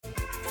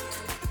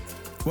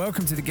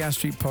Welcome to the Gas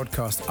Street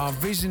Podcast. Our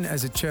vision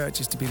as a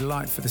church is to be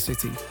light for the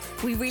city.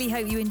 We really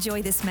hope you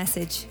enjoy this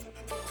message.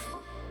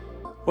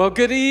 Well,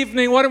 good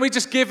evening. Why don't we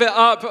just give it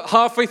up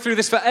halfway through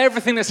this for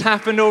everything that's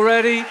happened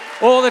already?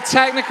 All the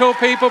technical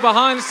people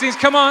behind the scenes.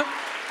 Come on,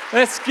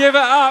 let's give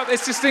it up.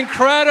 It's just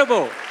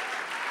incredible.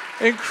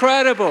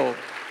 Incredible.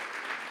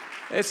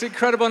 It's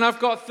incredible, and I've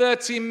got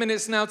 13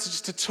 minutes now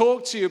to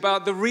talk to you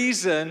about the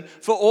reason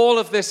for all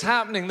of this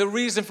happening, the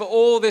reason for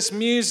all this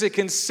music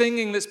and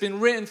singing that's been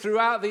written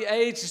throughout the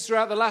ages,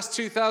 throughout the last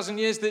 2,000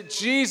 years, that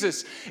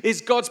Jesus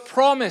is God's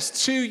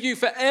promise to you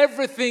for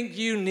everything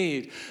you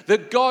need,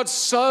 that God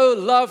so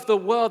loved the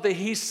world that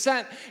he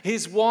sent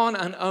his one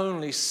and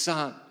only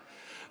Son,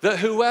 that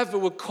whoever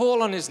would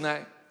call on his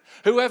name,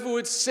 whoever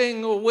would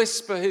sing or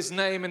whisper his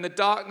name in the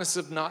darkness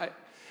of night,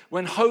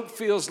 when hope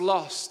feels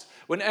lost,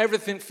 when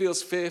everything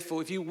feels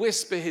fearful, if you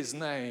whisper his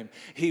name,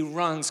 he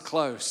runs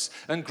close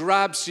and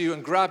grabs you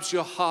and grabs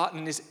your heart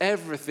and is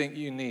everything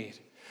you need.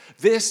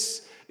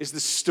 This is the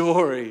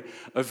story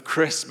of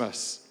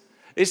Christmas.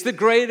 It's the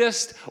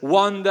greatest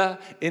wonder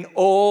in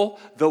all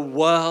the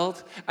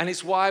world, and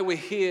it's why we're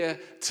here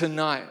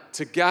tonight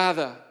to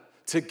gather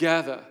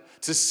together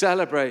to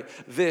celebrate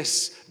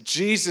this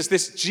Jesus,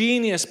 this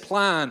genius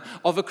plan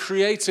of a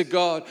creator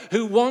God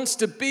who wants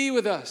to be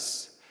with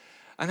us.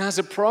 And has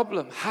a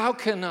problem. How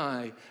can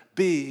I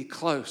be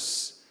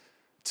close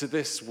to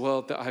this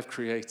world that I've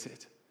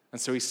created?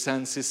 And so he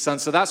sends his Son.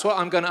 So that's what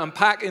I'm going to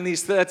unpack in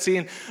these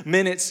 13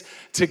 minutes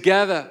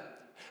together.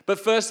 But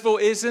first of all,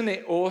 isn't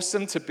it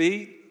awesome to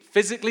be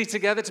physically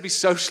together, to be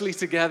socially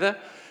together?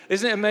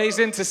 Isn't it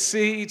amazing to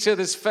see each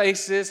other's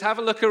faces? Have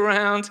a look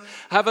around.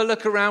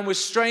 We're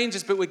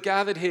strangers, but we're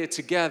gathered here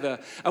together.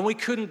 And we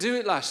couldn't do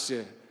it last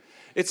year.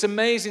 It's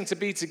amazing to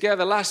be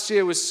together. Last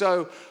year was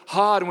so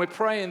hard, and we're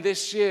praying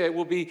this year it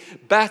will be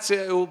better,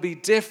 it will be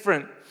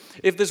different.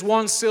 If there's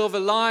one silver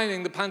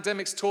lining the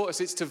pandemic's taught us,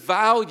 it's to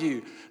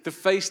value the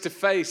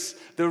face-to-face,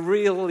 the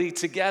really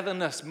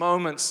togetherness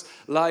moments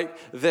like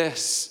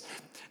this.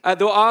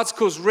 There were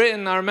articles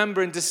written, I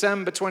remember in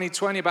December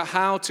 2020, about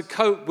how to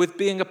cope with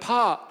being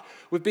apart,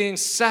 with being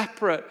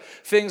separate.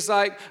 Things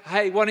like,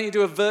 hey, why don't you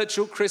do a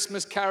virtual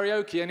Christmas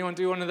karaoke? Anyone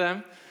do one of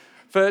them?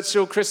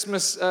 Virtual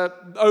Christmas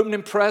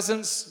opening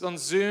presents on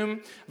Zoom,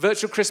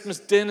 virtual Christmas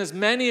dinners.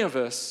 Many of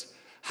us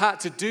had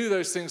to do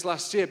those things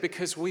last year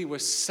because we were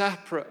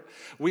separate.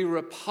 We were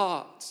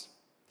apart.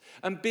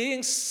 And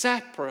being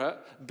separate,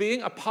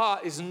 being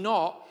apart is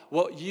not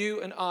what you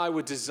and I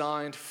were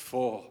designed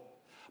for,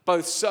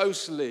 both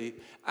socially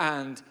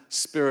and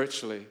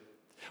spiritually.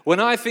 When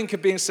I think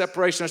of being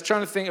separation, I was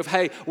trying to think of,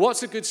 hey,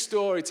 what's a good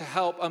story to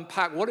help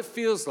unpack what it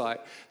feels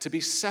like to be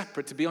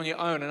separate, to be on your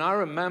own? And I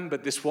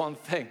remembered this one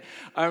thing.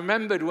 I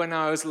remembered when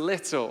I was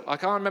little. I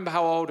can't remember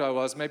how old I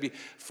was, maybe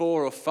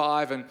 4 or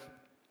 5, and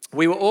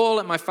we were all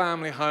at my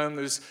family home.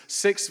 There was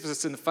 6 of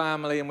us in the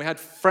family, and we had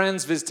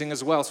friends visiting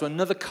as well, so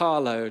another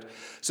carload.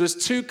 So there's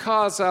 2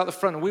 cars out the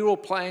front, and we were all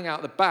playing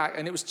out the back,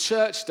 and it was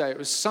church day. It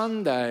was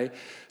Sunday,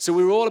 so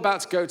we were all about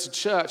to go to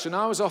church, and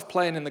I was off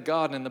playing in the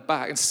garden in the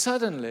back, and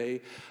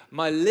suddenly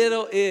my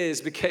little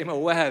ears became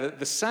aware that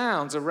the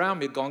sounds around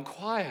me had gone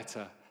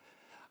quieter.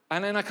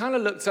 And then I kind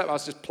of looked up. I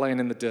was just playing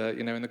in the dirt,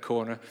 in the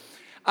corner.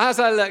 As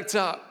I looked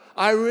up,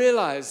 I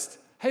realized,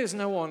 hey, there's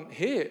no one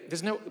here.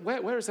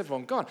 Where has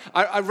everyone gone?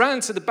 I ran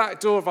to the back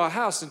door of our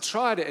house and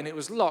tried it, and it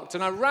was locked.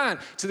 And I ran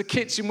to the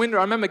kitchen window.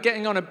 I remember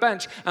getting on a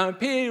bench and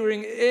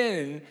peering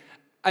in,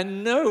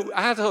 and no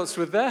adults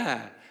were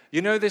there.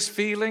 You know this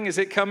feeling? Is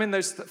it coming?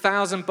 Those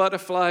 1,000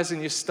 butterflies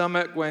in your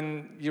stomach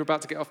when you're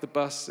about to get off the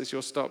bus as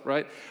your stop,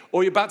 right?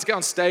 Or you're about to get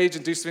on stage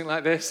and do something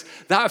like this.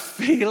 That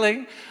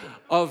feeling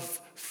of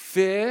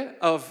fear,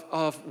 of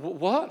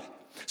what?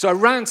 So I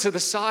ran to the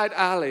side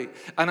alley,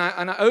 and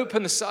I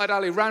opened the side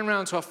alley, ran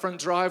round to our front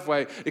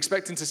driveway,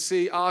 expecting to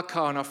see our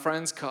car and our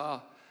friend's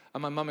car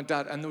and my mum and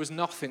dad, and there was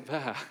nothing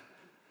there.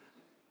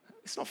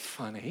 It's not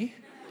funny.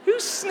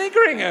 Who's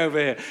sniggering over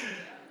here?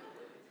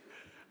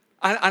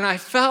 And I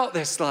felt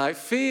this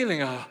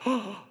feeling of,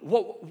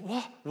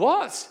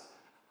 what?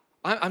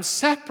 I'm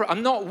separate.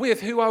 I'm not with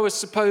who I was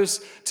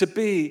supposed to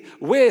be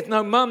with.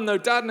 No mum, no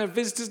dad, no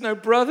visitors, no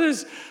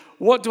brothers.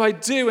 What do I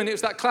do? And it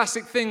was that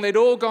classic thing. They'd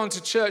all gone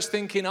to church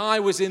thinking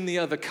I was in the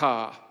other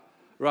car,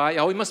 right?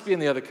 Oh, we must be in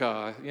the other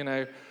car,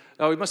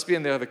 Oh, we must be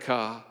in the other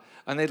car.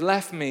 And they'd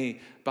left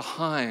me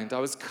behind. I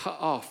was cut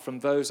off from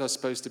those I was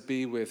supposed to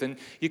be with. And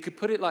you could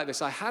put it like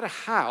this. I had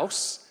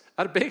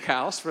a big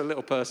house for a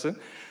little person.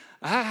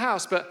 I had a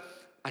house, but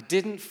I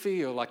didn't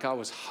feel like I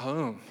was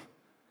home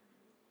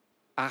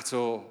at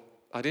all.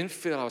 I didn't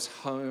feel I was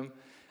home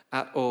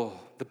at all.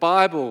 The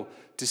Bible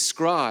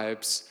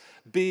describes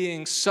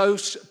being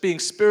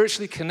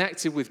spiritually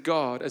connected with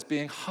God as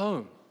being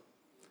home,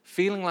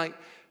 feeling like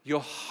you're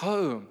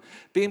home,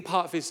 being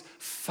part of his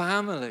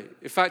family.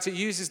 In fact, it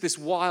uses this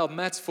wild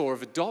metaphor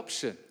of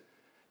adoption,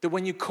 that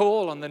when you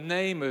call on the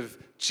name of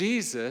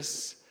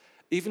Jesus,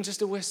 even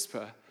just a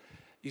whisper,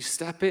 you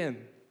step in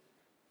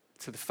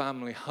to the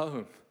family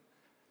home.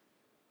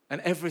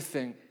 And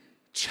everything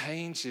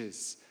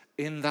changes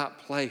in that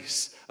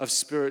place of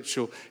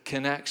spiritual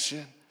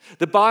connection.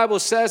 The Bible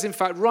says, in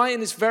fact, right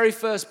in its very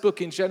first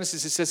book in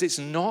Genesis, it says it's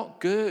not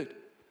good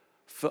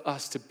for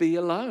us to be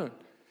alone.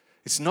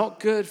 It's not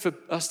good for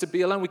us to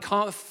be alone. We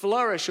can't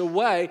flourish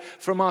away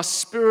from our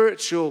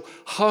spiritual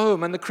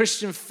home. And the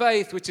Christian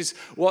faith, which is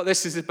what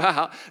this is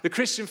about, the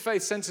Christian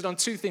faith centered on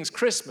two things: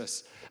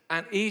 Christmas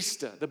and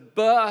Easter, the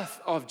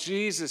birth of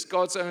Jesus,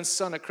 God's own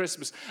Son at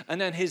Christmas, and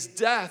then his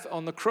death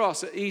on the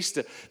cross at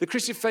Easter. The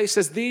Christian faith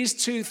says these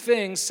two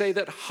things say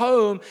that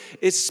home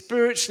is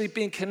spiritually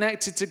being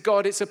connected to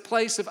God. It's a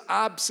place of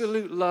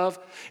absolute love.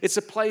 It's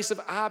a place of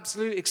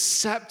absolute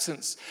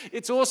acceptance.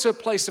 It's also a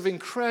place of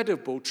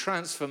incredible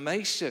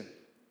transformation.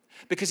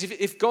 Because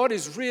if God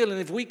is real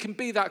and if we can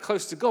be that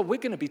close to God, we're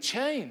going to be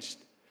changed.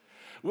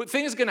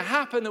 Things are going to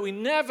happen that we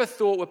never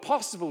thought were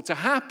possible to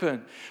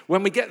happen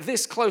when we get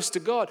this close to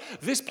God.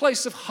 This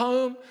place of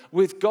home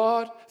with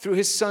God through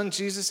his Son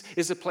Jesus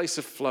is a place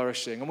of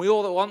flourishing. And we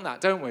all want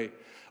that, don't we?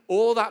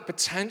 All that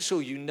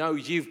potential you know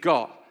you've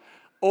got.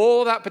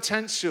 All that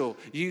potential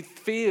you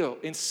feel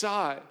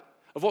inside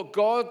of what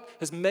God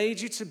has made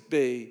you to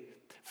be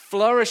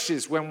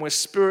flourishes when we're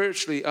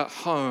spiritually at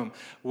home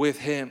with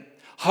him.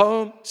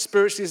 Home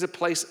spiritually is a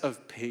place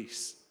of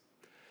peace.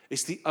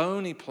 It's the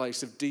only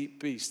place of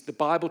deep peace. The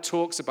Bible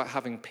talks about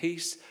having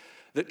peace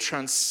that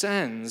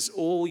transcends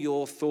all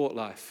your thought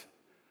life.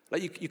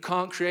 Like you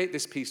can't create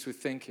this peace with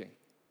thinking.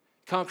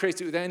 You can't create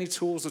it with any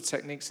tools or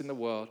techniques in the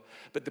world.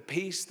 But the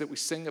peace that we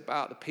sing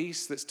about, the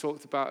peace that's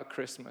talked about at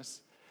Christmas,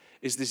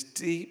 is this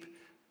deep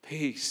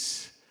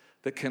peace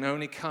that can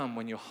only come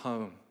when you're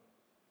home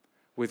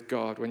with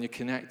God, when you're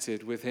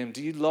connected with him.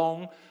 Do you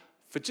long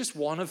for just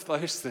one of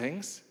those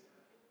things?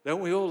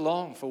 Don't we all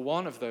long for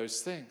one of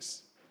those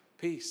things?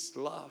 Peace,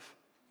 love,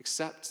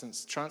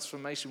 acceptance,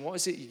 transformation. What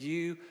is it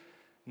you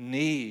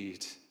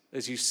need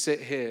as you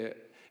sit here?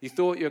 You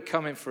thought you were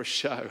coming for a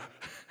show,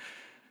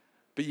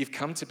 but you've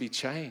come to be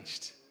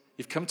changed.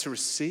 You've come to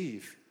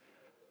receive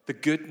the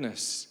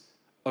goodness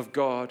of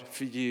God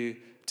for you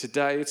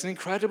today. It's an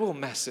incredible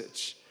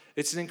message.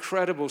 It's an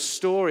incredible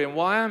story. And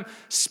why I'm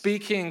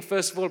speaking,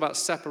 first of all, about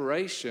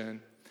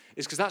separation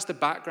is because that's the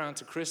background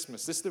to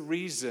Christmas. This is the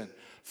reason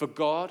for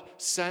God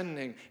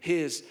sending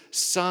his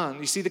Son.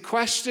 You see, the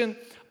question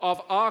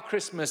of our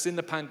Christmas in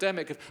the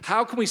pandemic, of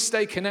how can we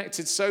stay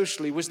connected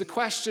socially, was the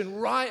question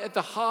right at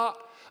the heart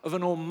of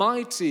an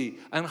almighty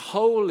and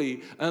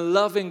holy and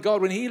loving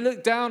God. When he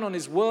looked down on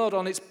his world,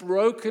 on its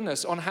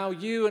brokenness, on how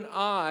you and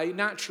I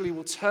naturally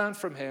will turn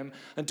from him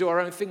and do our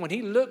own thing, when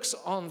he looks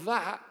on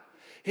that,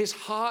 his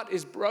heart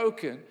is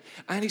broken.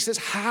 And he says,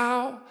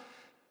 how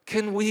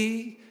can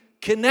we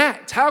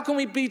connect? How can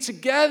we be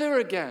together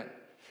again?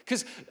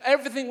 Because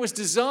everything was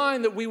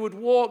designed that we would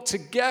walk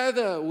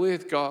together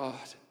with God,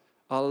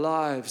 our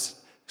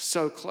lives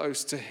so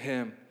close to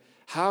him.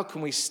 How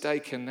can we stay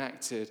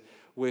connected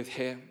with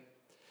him?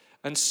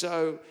 And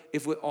so,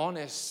 if we're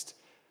honest,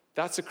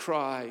 that's a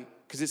cry,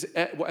 because it's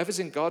whatever's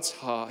in God's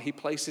heart, he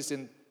places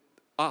in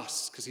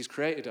us, because he's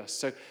created us.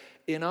 So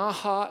in our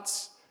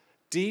hearts,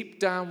 deep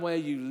down where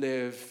you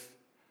live,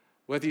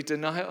 whether you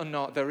deny it or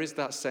not, there is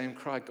that same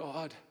cry,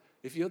 God,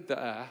 if you're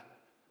there,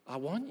 I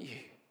want you.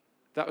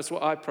 That was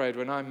what I prayed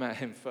when I met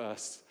him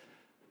first,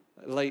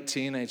 late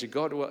teenager.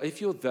 God, well,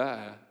 if you're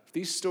there, if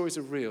these stories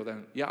are real,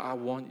 then yeah, I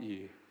want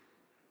you.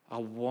 I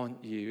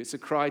want you. It's a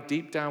cry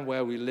deep down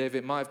where we live.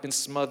 It might have been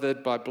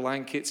smothered by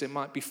blankets. It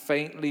might be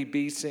faintly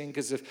beating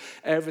because of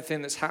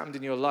everything that's happened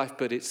in your life,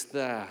 but it's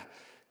there.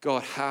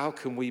 God, how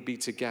can we be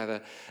together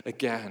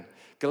again?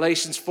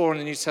 Galatians 4 in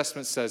the New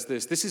Testament says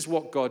this. This is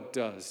what God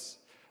does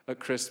at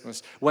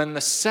Christmas. When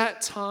the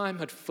set time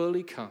had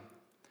fully come,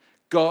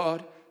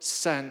 God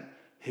sent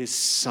his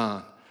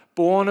Son,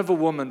 born of a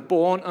woman,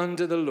 born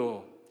under the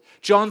law.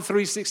 John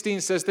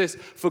 3:16 says this,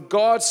 for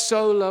God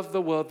so loved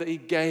the world that he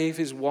gave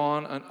his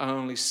one and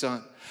only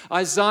Son.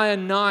 Isaiah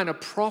 9, a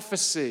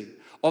prophecy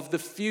of the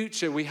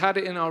future. We had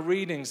it in our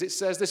readings. It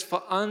says this,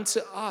 for unto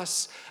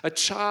us a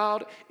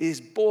child is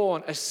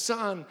born, a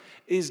son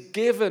is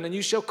given, and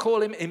you shall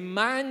call him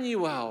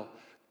Emmanuel.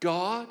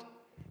 God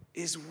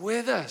is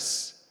with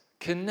us.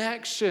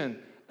 Connection.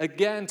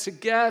 Again,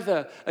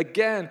 together,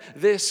 again,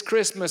 this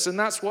Christmas. And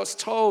that's what's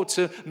told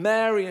to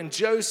Mary and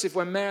Joseph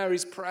when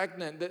Mary's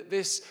pregnant, that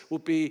this will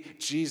be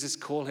Jesus.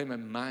 Call him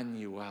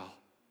Emmanuel.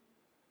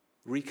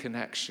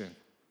 Reconnection.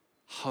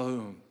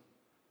 Home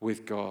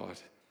with God.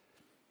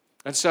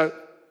 And so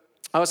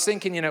I was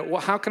thinking,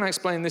 how can I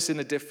explain this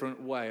in a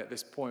different way at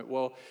this point?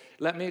 Well,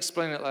 let me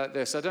explain it like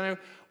this. I don't know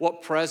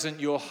what present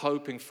you're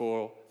hoping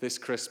for this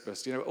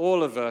Christmas.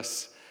 All of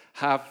us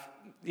have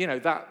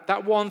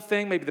that one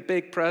thing, maybe the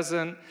big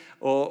present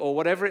or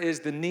whatever it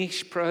is, the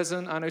niche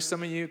present. I know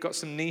some of you got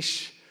some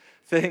niche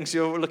things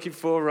you're looking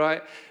for,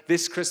 right?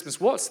 This Christmas.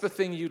 What's the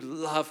thing you'd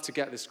love to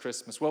get this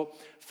Christmas? Well,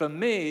 for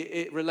me,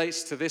 it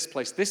relates to this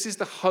place. This is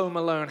the Home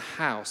Alone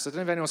house. I don't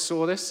know if anyone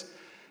saw this.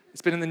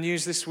 It's been in the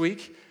news this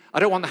week. I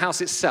don't want the house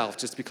itself,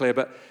 just to be clear,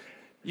 but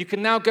you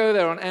can now go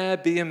there on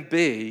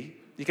Airbnb.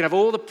 You can have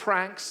all the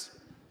pranks.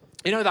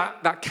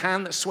 That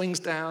can that swings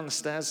down the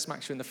stairs,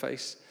 smacks you in the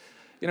face.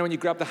 You know, when you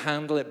grab the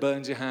handle, it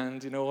burns your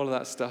hand, you know, all of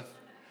that stuff.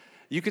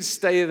 You can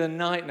stay the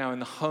night now in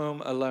the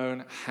Home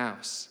Alone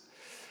house.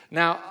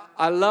 Now,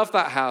 I love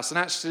that house, and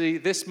actually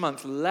this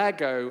month,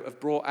 Lego have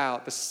brought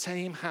out the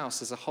same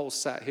house as a whole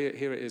set.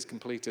 Here it is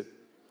completed.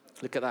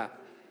 Look at that.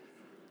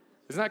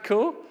 Isn't that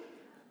cool?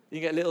 You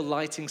get little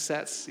lighting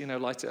sets, you know,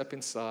 light it up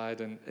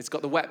inside, and it's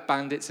got the wet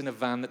bandits in a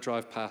van that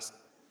drive past.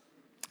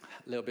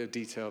 A little bit of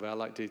detail there, I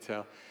like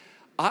detail.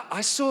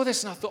 I saw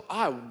this and I thought,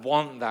 I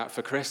want that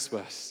for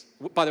Christmas.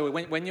 By the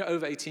way, when you're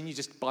over 18, you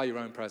just buy your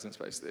own presents,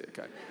 basically,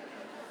 okay?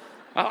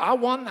 I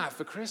want that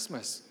for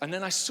Christmas. And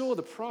then I saw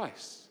the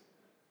price.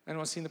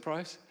 Anyone seen the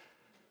price?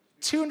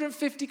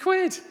 250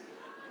 quid.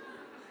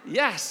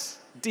 Yes,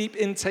 deep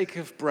intake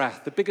of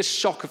breath, the biggest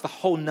shock of the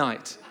whole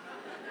night.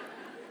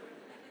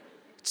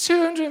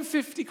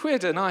 250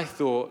 quid, and I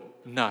thought,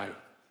 no,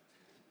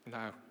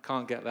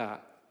 can't get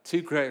that.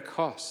 Too great a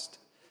cost.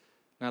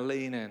 Now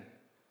lean in.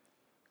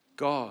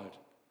 God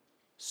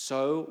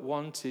so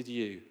wanted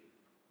you,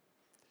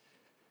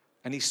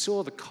 and he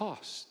saw the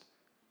cost,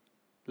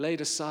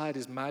 laid aside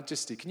his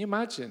majesty. Can you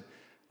imagine?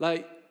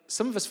 Like,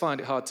 some of us find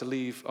it hard to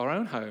leave our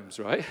own homes,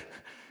 right?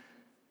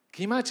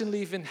 Can you imagine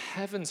leaving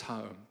heaven's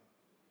home?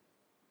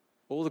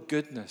 All the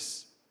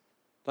goodness,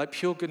 like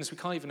pure goodness we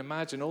can't even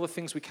imagine, all the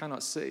things we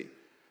cannot see,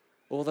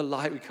 all the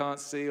light we can't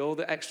see, all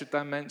the extra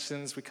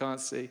dimensions we can't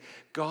see.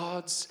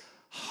 God's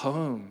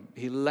home.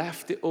 He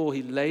left it all.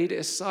 He laid it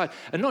aside.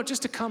 And not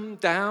just to come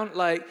down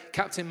like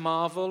Captain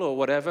Marvel or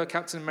whatever,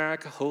 Captain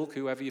America, Hulk,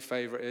 whoever your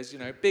favorite is, you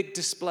know, big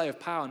display of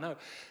power. No,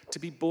 to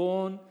be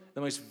born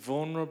the most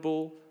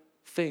vulnerable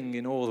thing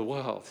in all the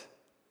world.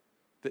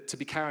 That to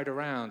be carried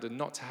around and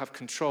not to have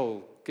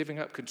control, giving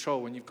up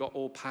control when you've got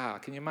all power.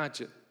 Can you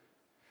imagine?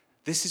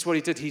 This is what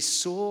he did. He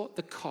saw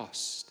the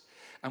cost,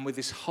 and with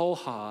his whole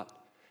heart,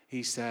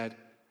 he said,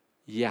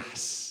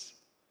 yes,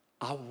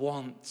 I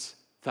want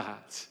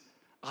that.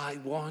 I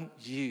want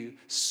you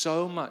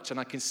so much, and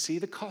I can see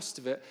the cost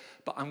of it,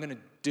 but I'm going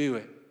to do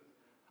it.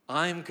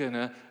 I'm going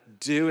to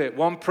do it.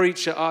 One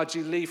preacher,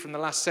 R.G. Lee from the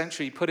last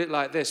century, put it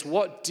like this: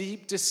 what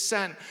deep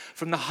descent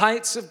from the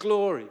heights of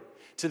glory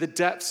to the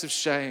depths of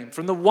shame,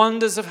 from the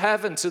wonders of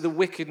heaven to the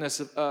wickedness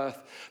of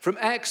earth, from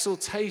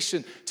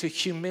exaltation to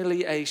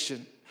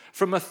humiliation,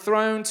 from a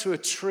throne to a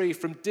tree,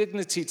 from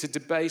dignity to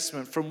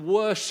debasement, from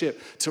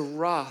worship to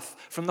wrath,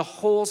 from the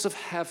halls of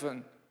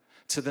heaven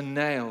to the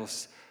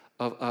nails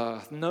of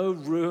earth. No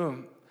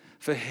room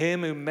for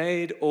him who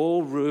made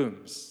all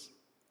rooms.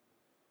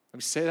 Let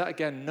me say that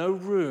again. No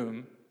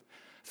room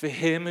for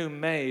him who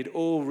made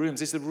all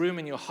rooms. Is the room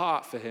in your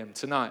heart for him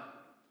tonight?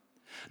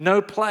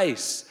 No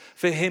place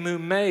for him who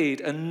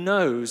made and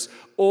knows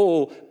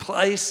all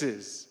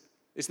places.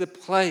 Is the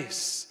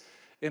place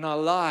in our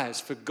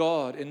lives for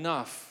God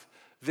enough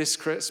this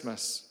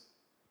Christmas?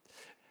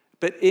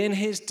 But in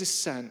his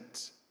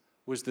descent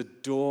was the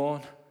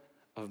dawn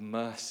of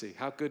mercy.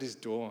 How good is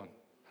dawn?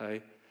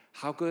 Hey,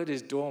 how good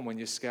is dawn when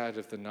you're scared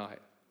of the night?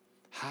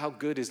 How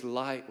good is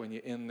light when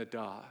you're in the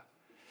dark?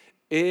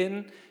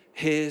 In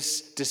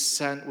his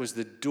descent was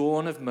the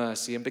dawn of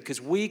mercy, and because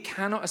we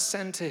cannot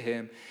ascend to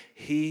him,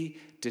 he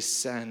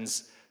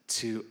descends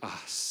to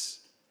us.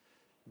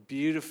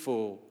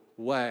 Beautiful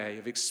way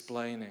of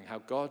explaining how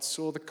God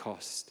saw the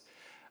cost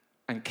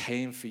and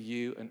came for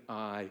you and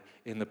I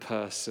in the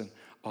person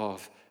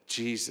of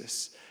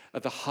Jesus.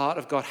 At the heart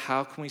of God,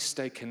 how can we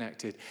stay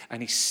connected?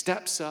 And he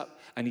steps up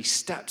and he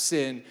steps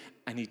in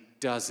and he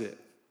does it.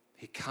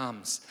 He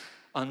comes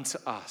unto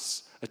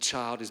us. A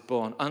child is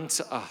born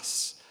unto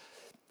us.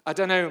 I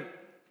don't know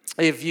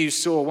if you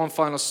saw one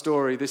final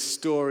story, this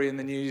story in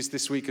the news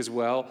this week as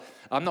well.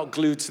 I'm not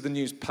glued to the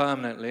news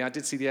permanently. I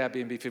did see the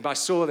Airbnb thing, but I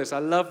saw this. I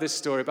love this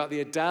story about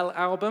the Adele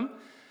album.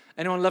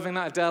 Anyone loving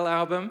that Adele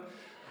album?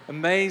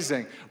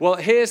 Amazing. Well,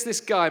 here's this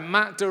guy,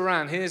 Matt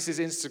Duran. Here's his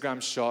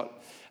Instagram shot.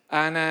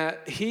 And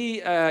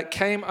he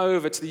came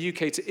over to the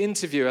UK to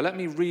interview her. Let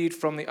me read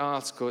from the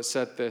article. It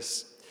said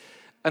this: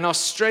 an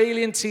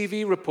Australian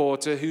TV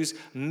reporter whose $1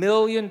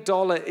 million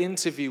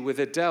interview with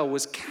Adele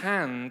was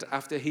canned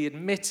after he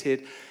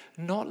admitted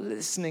not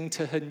listening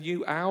to her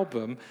new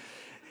album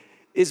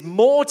is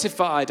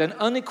mortified and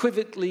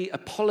unequivocally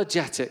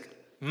apologetic.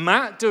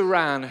 Matt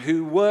Duran,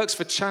 who works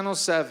for Channel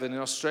 7 in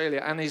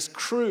Australia, and his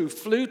crew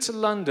flew to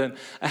London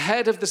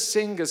ahead of the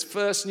singer's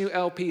first new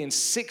LP in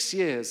 6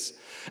 years.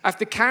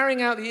 After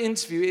carrying out the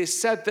interview, it is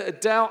said that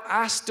Adele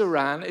asked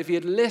Duran if he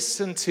had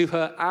listened to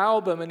her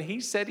album, and he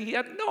said he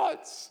had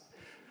not.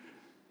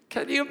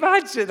 Can you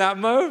imagine that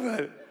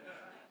moment?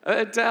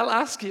 Adele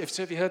asked you,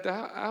 have you heard the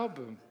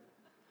album?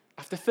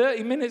 After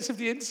 30 minutes of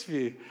the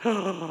interview.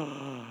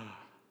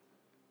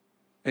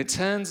 It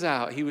turns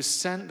out he was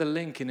sent the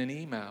link in an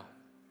email,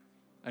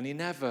 and he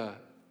never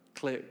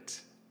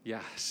clicked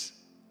yes.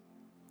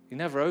 He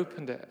never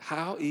opened it.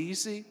 How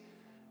easy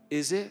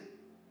is it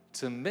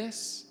to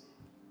miss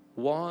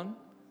one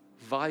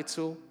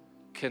vital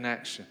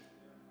connection?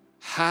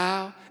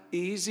 How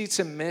easy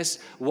to miss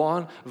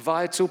one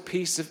vital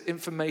piece of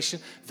information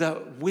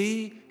that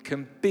we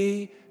can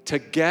be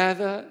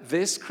together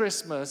this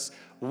Christmas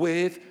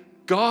with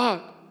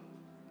God.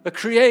 a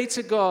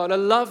creator God, a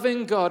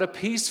loving God, a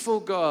peaceful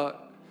God,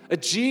 a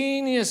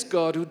genius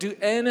God who will do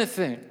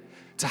anything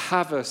to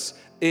have us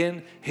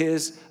in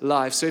his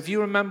life. So if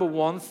you remember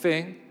one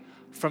thing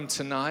from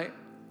tonight,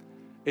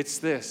 it's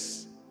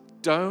this: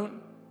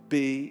 don't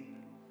be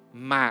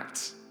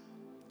Matt.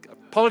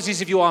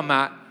 Apologies if you are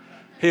Matt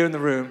here in the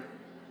room,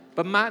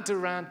 but Matt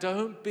Duran,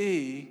 don't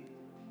be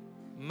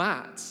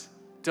Matt.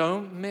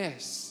 Don't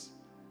miss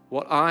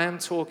what I am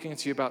talking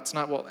to you about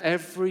tonight, what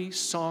every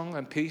song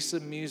and piece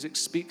of music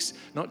speaks,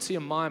 not to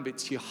your mind, but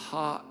to your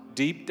heart,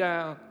 deep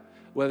down,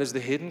 where there's the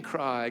hidden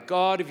cry.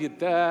 God, if you're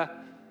there,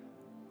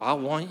 I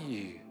want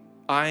you.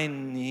 I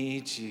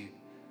need you.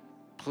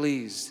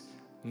 Please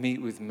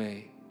meet with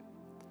me.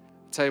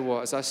 Tell you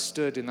what, as I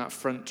stood in that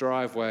front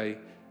driveway,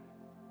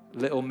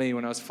 little me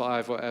when I was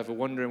 5, whatever,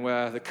 wondering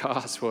where the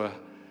cars were,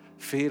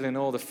 feeling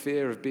all the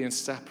fear of being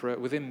separate,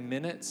 within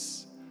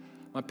minutes,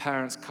 my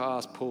parents'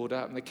 cars pulled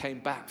up and they came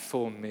back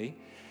for me.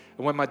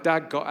 And when my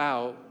dad got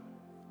out,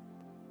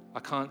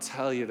 I can't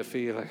tell you the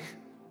feeling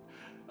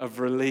of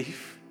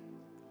relief,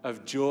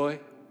 of joy,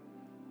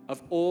 of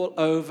all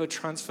over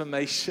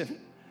transformation.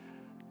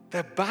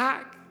 They're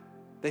back.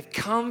 They've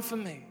come for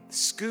me,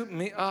 scooped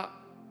me up.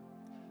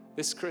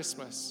 This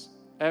Christmas,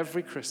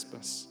 every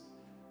Christmas,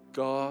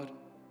 God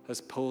has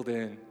pulled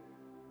in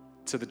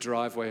to the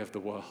driveway of the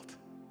world.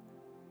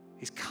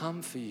 He's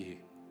come for you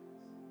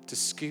to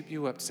scoop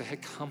you up, to say, hey,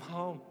 come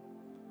home.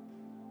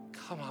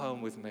 Come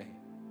home with me.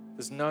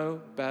 There's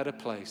no better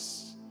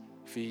place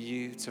for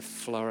you to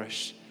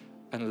flourish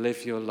and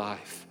live your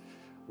life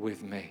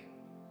with me.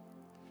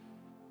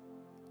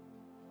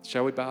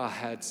 Shall we bow our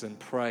heads and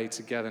pray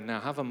together now?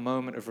 Have a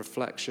moment of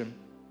reflection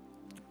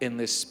in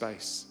this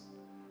space.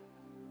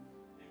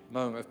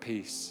 Moment of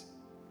peace.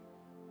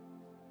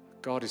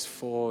 God is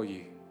for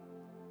you.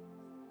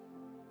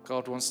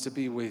 God wants to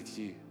be with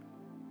you.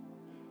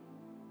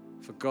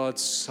 For God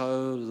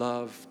so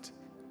loved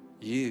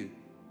you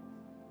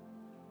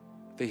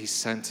that he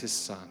sent his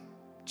Son,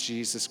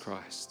 Jesus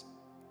Christ.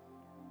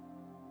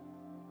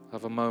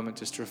 Have a moment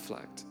just to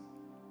reflect.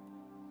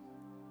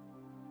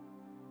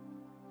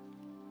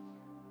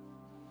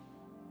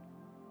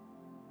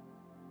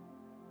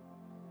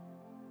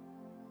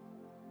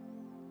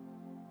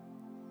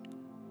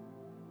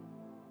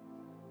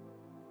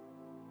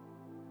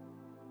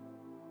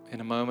 In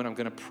a moment, I'm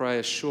going to pray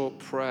a short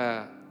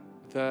prayer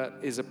that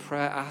is a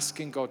prayer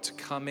asking God to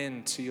come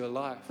into your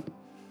life,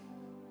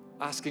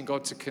 asking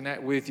God to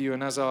connect with you.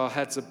 And as our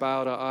heads are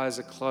bowed, our eyes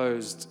are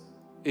closed,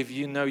 if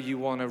you know you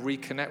want to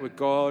reconnect with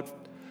God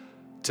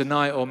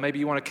tonight, or maybe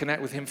you want to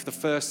connect with him for the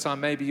first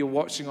time, maybe you're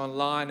watching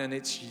online and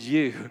it's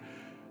you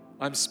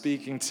I'm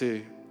speaking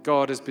to,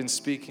 God has been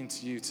speaking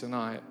to you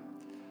tonight,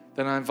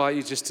 then I invite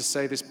you just to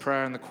say this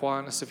prayer in the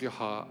quietness of your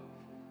heart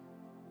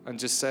and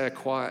just say a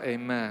quiet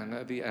amen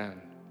at the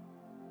end.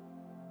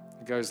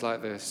 It goes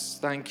like this: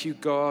 thank you,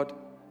 God,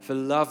 for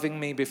loving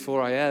me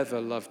before I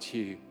ever loved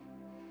you.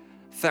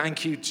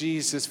 Thank you,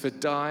 Jesus, for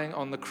dying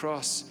on the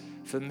cross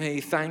for me.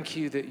 Thank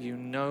you that you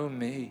know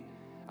me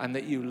and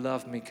that you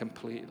love me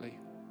completely.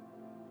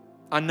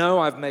 I know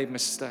I've made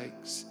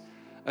mistakes,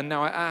 and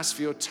now I ask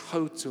for your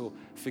total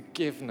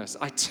forgiveness.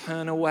 I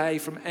turn away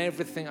from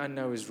everything I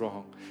know is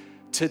wrong.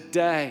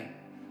 Today,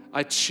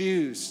 I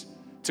choose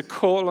to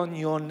call on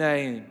your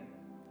name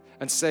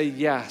and say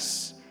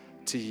yes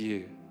to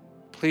you.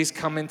 Please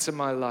come into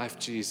my life,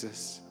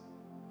 Jesus.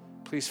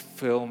 Please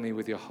fill me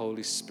with your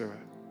Holy Spirit.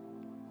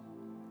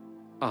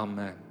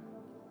 Amen.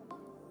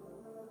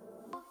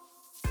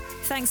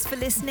 Thanks for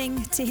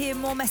listening. To hear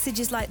more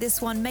messages like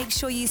this one, make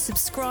sure you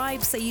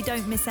subscribe so you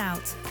don't miss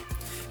out.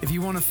 If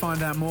you want to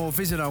find out more,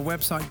 visit our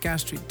website,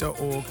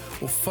 gasstreet.org,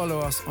 or follow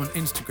us on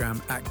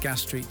Instagram at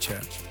Gas Street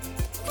Church.